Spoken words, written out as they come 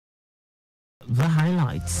the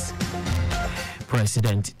highlights.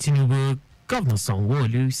 President Tinubu, Governor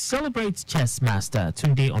Sanwo-Olu celebrates chess master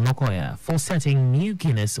Tunde Onokoya for setting new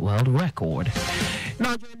Guinness World Record.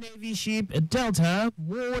 Nigerian Navy ship Delta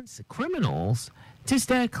warns criminals to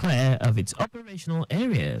steer clear of its operational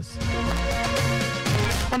areas.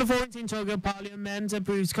 On the 14th Togo, Parliament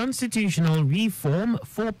approves constitutional reform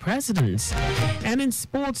for presidents. And in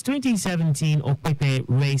sports, 2017 Okpepe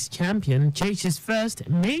race champion chases first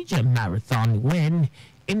major marathon win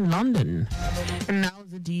in London. And now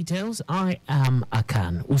the details. I am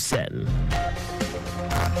Akan Usen.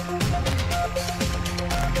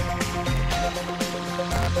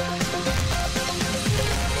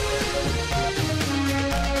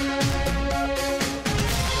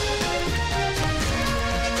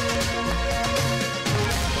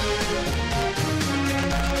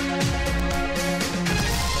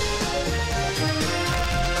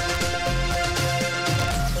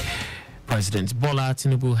 President Bola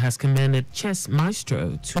Tinubu has commended chess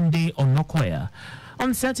maestro Tunde Onokoya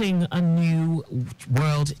on setting a new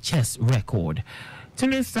world chess record.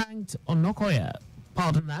 Tinubu thanked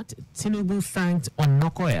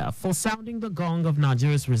Onokoya for sounding the gong of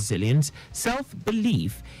Nigeria's resilience,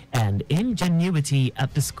 self-belief, and ingenuity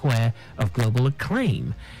at the square of global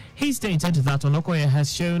acclaim. He stated that Onokoya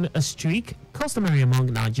has shown a streak customary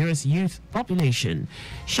among Nigeria's youth population,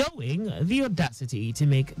 showing the audacity to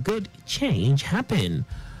make good change happen.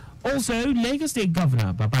 Also, Lagos State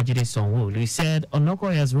Governor Babajide Sanwo-Olu said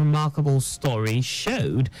Onokoya's remarkable story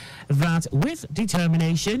showed that with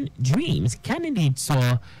determination, dreams can indeed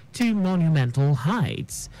soar to monumental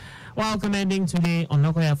heights. While commending today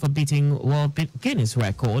Onokoya for beating World Guinness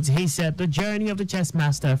records, he said the journey of the chess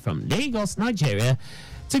master from Lagos, Nigeria,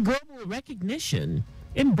 to global recognition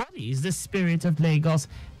embodies the spirit of Lagos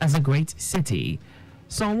as a great city.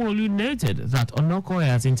 Sanwo-Olu noted that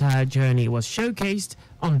Onokoya's entire journey was showcased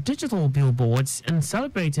on digital billboards and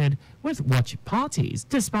celebrated with watch parties,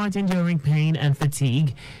 despite enduring pain and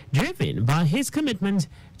fatigue, driven by his commitment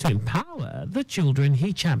to empower the children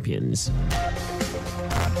he champions.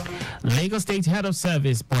 Lagos State Head of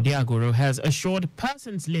Service Bode Agoro has assured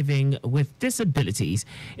persons living with disabilities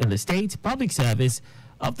in the state public service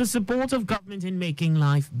of the support of government in making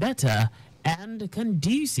life better and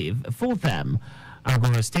conducive for them.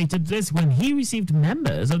 Agoro stated this when he received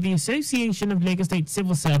members of the Association of Lagos State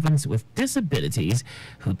Civil Servants with Disabilities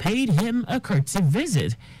who paid him a courtesy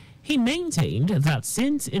visit. He maintained that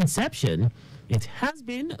since inception, it has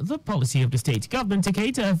been the policy of the state government to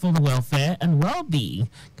cater for the welfare and well-being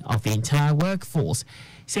of the entire workforce,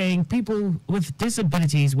 saying people with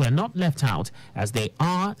disabilities were not left out as they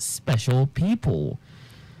are special people.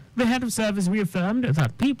 The head of service reaffirmed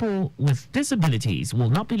that people with disabilities will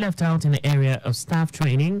not be left out in the area of staff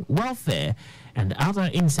training, welfare, and other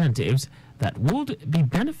incentives that would be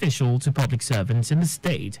beneficial to public servants in the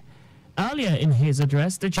state. Earlier in his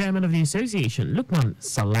address, the chairman of the association, Lukman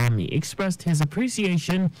Salami, expressed his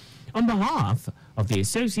appreciation on behalf of the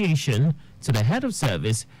association to the head of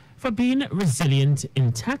service for being resilient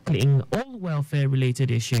in tackling all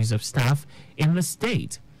welfare-related issues of staff in the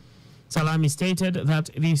state. Salami stated that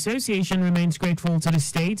the association remains grateful to the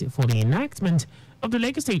state for the enactment of the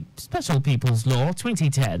Lagos State Special People's Law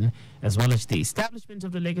 2010, as well as the establishment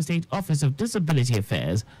of the Lagos State Office of Disability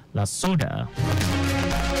Affairs, LASODA.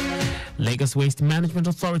 Lagos Waste Management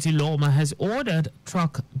Authority LOMA has ordered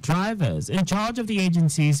truck drivers in charge of the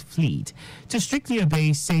agency's fleet to strictly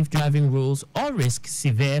obey safe driving rules or risk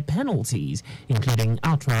severe penalties, including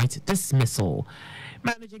outright dismissal.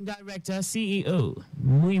 Managing Director CEO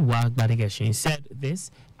Muiwa Gbadigeshin said this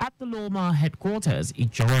at the Loma headquarters,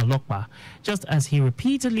 Ijora Lokpa, just as he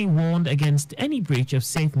repeatedly warned against any breach of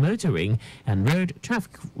safe motoring and road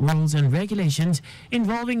traffic rules and regulations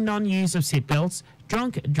involving non-use of seatbelts,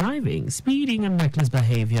 drunk driving, speeding and reckless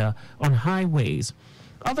behavior on highways.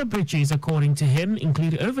 Other breaches, according to him,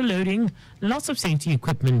 include overloading, loss of safety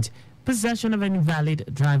equipment, possession of an invalid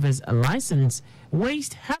driver's license,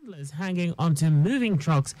 waste handlers hanging onto moving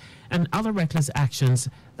trucks, and other reckless actions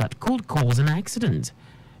that could cause an accident.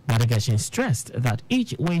 Madagascar stressed that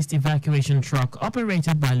each waste evacuation truck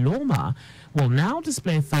operated by Loma will now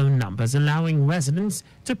display phone numbers allowing residents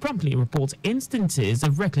to promptly report instances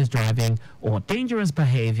of reckless driving or dangerous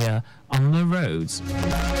behavior on the roads.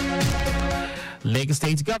 Lagos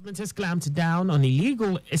State government has clamped down on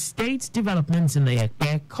illegal estate developments in the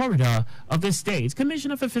Ekpe corridor of the state.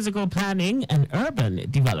 Commissioner for Physical Planning and Urban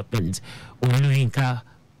Development, Oluyinka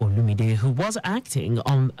Olumide, who was acting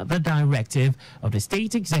on the directive of the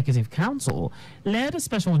State Executive Council, led a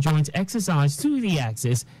special joint exercise through the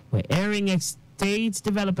axis where airing state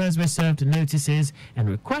developers were served notices and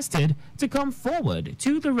requested to come forward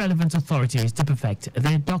to the relevant authorities to perfect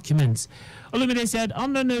their documents. Olumide said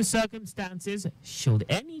under no circumstances should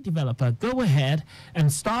any developer go ahead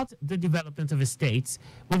and start the development of estates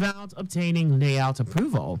without obtaining layout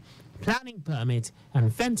approval, planning permit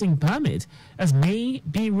and fencing permit as may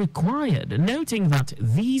be required, noting that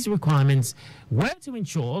these requirements were to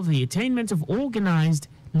ensure the attainment of organized,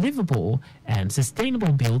 livable and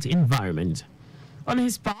sustainable built environment. On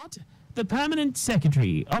his part, the Permanent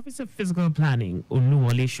Secretary, Office of Physical Planning,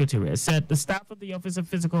 Oluwole Shotire, said the staff of the Office of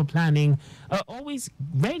Physical Planning are always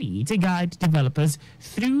ready to guide developers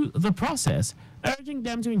through the process, urging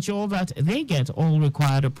them to ensure that they get all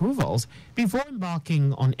required approvals before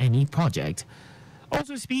embarking on any project.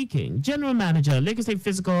 Also speaking, General Manager, Lagos State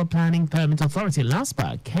Physical Planning Permit Authority,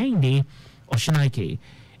 LASPA, Kehinde Oshinaike,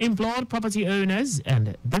 implored property owners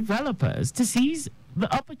and developers to seize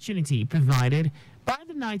the opportunity provided by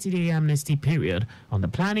the 90-day amnesty period on the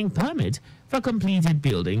planning permit for completed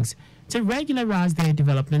buildings to regularize their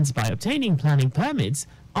developments by obtaining planning permits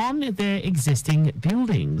on their existing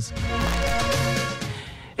buildings.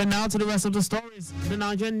 And now to the rest of the stories. The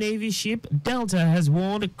Nigerian Navy ship Delta has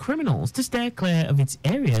warned criminals to stay clear of its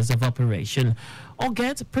areas of operation or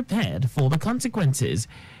get prepared for the consequences.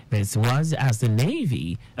 This was as the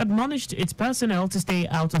Navy admonished its personnel to stay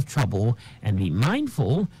out of trouble and be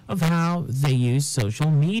mindful of how they use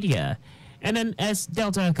social media. NNS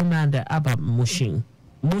Delta Commander Abba Musi,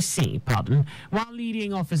 while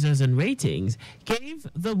leading officers and ratings, gave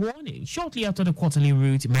the warning shortly after the quarterly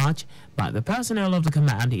route march by the personnel of the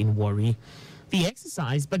command in Warri. The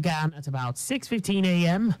exercise began at about 6:15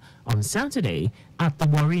 a.m. on Saturday at the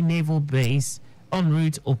Warri Naval Base en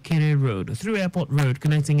route Okere Road through Airport Road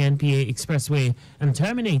connecting NPA Expressway and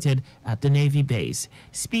terminated at the Navy base.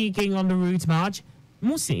 Speaking on the route march,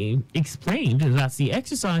 Musi explained that the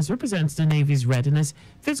exercise represents the Navy's readiness,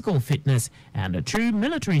 physical fitness, and a true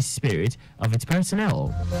military spirit of its personnel.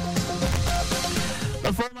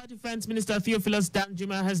 The former Defense Minister Theophilus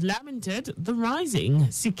Danjuma has lamented the rising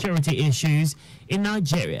security issues in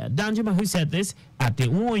Nigeria. Danjuma, who said this at the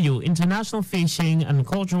Umoyo International Fishing and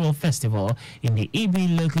Cultural Festival in the Ibi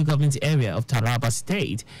local government area of Taraba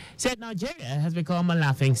State, said Nigeria has become a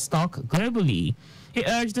laughing stock globally. He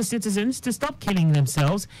urged the citizens to stop killing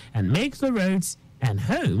themselves and make the roads and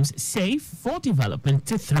homes safe for development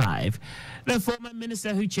to thrive. The former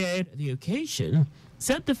minister who chaired the occasion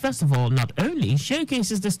said the festival not only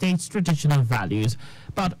showcases the state's traditional values,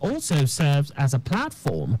 but also serves as a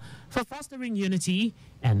platform for fostering unity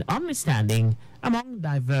and understanding among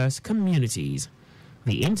diverse communities.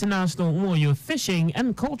 The International Umoyo Fishing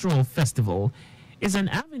and Cultural Festival is an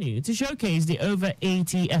avenue to showcase the over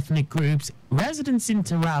 80 ethnic groups residents in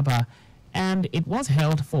Taraba, and it was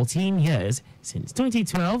held 14 years since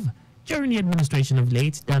 2012 during the administration of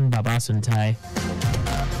late Dan Baba Suntai.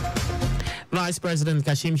 Vice President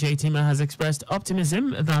Kashim Shettima has expressed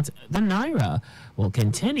optimism that the Naira will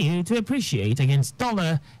continue to appreciate against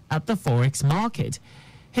dollar at the forex market.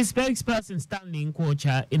 His spokesperson Stanley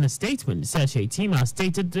Nkwocha, in a statement, said Shettima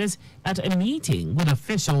stated this at a meeting with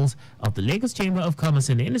officials of the Lagos Chamber of Commerce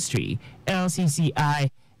and Industry, LCCI,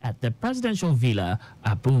 at the Presidential Villa,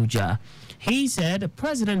 Abuja. He said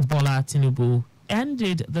President Bola Tinubu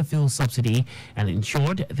ended the fuel subsidy and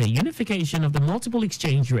ensured the unification of the multiple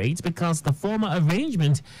exchange rates because the former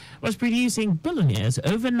arrangement was producing billionaires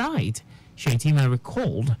overnight. Shettima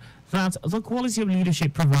recalled that the quality of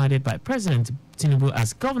leadership provided by President Tinubu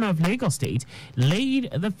as governor of Lagos State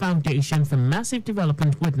laid the foundation for massive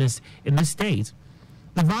development witnessed in the state.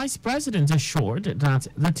 The vice president assured that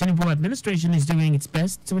the Tinubu administration is doing its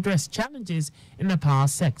best to address challenges in the power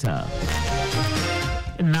sector.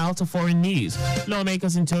 And now to foreign news.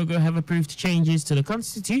 Lawmakers in Togo have approved changes to the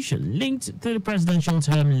constitution linked to the presidential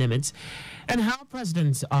term limits and how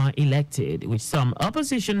presidents are elected, which some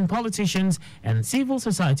opposition politicians and civil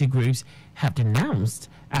society groups have denounced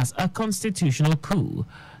as a constitutional coup.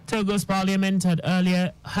 Togo's parliament had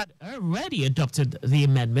already adopted the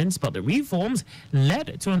amendments, but the reforms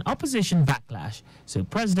led to an opposition backlash. So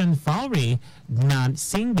President Faure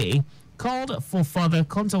Gnassingbe called for further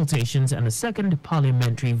consultations and a second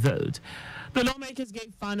parliamentary vote. The lawmakers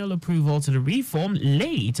gave final approval to the reform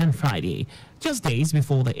late on Friday, just days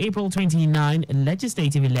before the April 29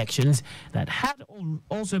 legislative elections that had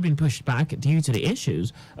also been pushed back due to the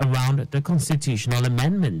issues around the constitutional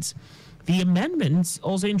amendments. The amendments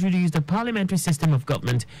also introduced a parliamentary system of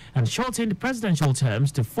government and shortened presidential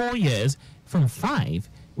terms to 4 years from 5,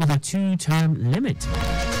 with a 2-term limit.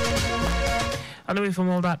 And away from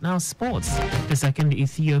all that, now sports. The second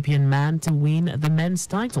Ethiopian man to win the men's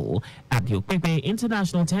title at the Okpekpe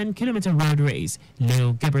International 10-kilometer road race,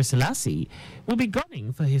 Leo Gebrselassie, will be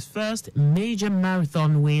gunning for his first major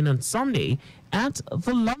marathon win on Sunday at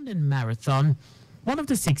the London Marathon, one of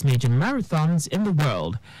the 6 major marathons in the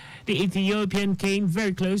world. The Ethiopian came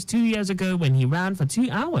very close 2 years ago when he ran for 2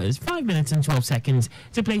 hours, 5 minutes and 12 seconds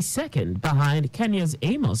to place second behind Kenya's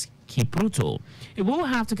Amos Kipruto. He will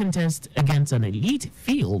have to contest against an elite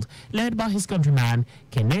field led by his countryman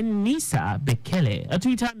Kenenisa Bekele, a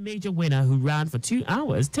 2-time major winner who ran for 2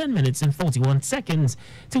 hours, 10 minutes and 41 seconds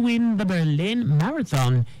to win the Berlin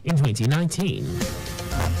Marathon in 2019.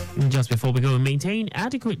 Just before we go, maintain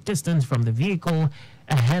adequate distance from the vehicle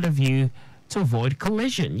ahead of you to avoid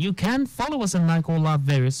collision. You can follow us and like all our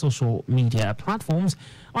various social media platforms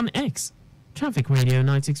on X, Traffic Radio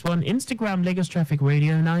 961, Instagram, Lagos Traffic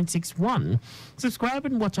Radio 961. Subscribe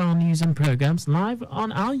and watch our news and programs live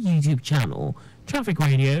on our YouTube channel, Traffic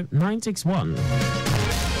Radio 961.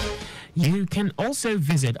 You can also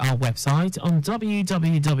visit our website on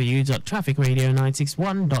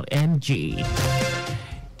www.trafficradio961.ng.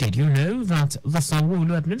 Did you know that the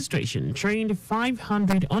Sanwo-Olu administration trained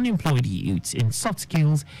 500 unemployed youths in soft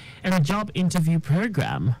skills and a job interview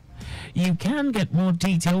program? You can get more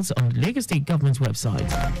details on the Lagos State Government's website.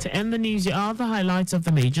 To end the news, here are the highlights of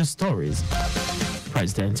the major stories.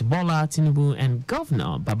 President Bola Tinubu and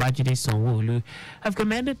Governor Babajide Sanwo-Olu have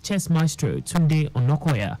commended chess maestro Tunde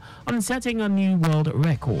Onokoya on setting a new world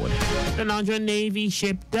record. The Nigerian Navy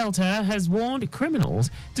ship Delta has warned criminals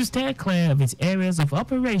to stay clear of its areas of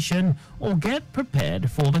operation or get prepared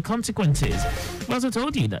for the consequences. We also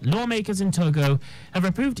told you that lawmakers in Togo have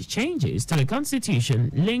approved changes to the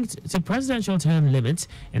constitution linked to presidential term limits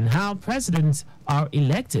and how presidents are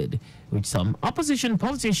elected, which some opposition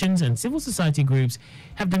politicians and civil society groups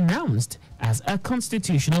have denounced as a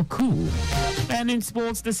constitutional coup. And in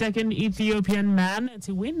sports, the second Ethiopian man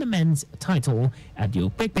to win the men's title at the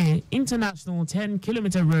Okpekpe International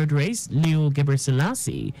 10-kilometer road race, Leo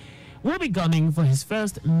Gebrselassie, will be gunning for his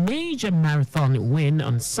first major marathon win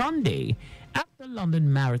on Sunday at the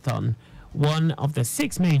London Marathon, one of the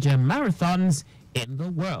 6 major marathons in the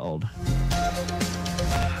world.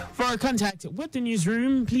 For contact with the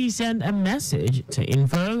newsroom, please send a message to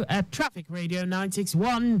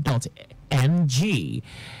info@trafficradio961.ng.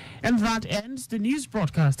 And that ends the news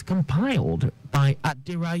broadcast compiled by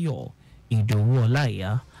Adirayo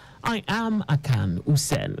Idowu-Olaiya. I am Akan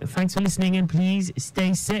Usen. Thanks for listening and please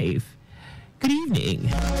stay safe. Good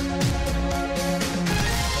evening.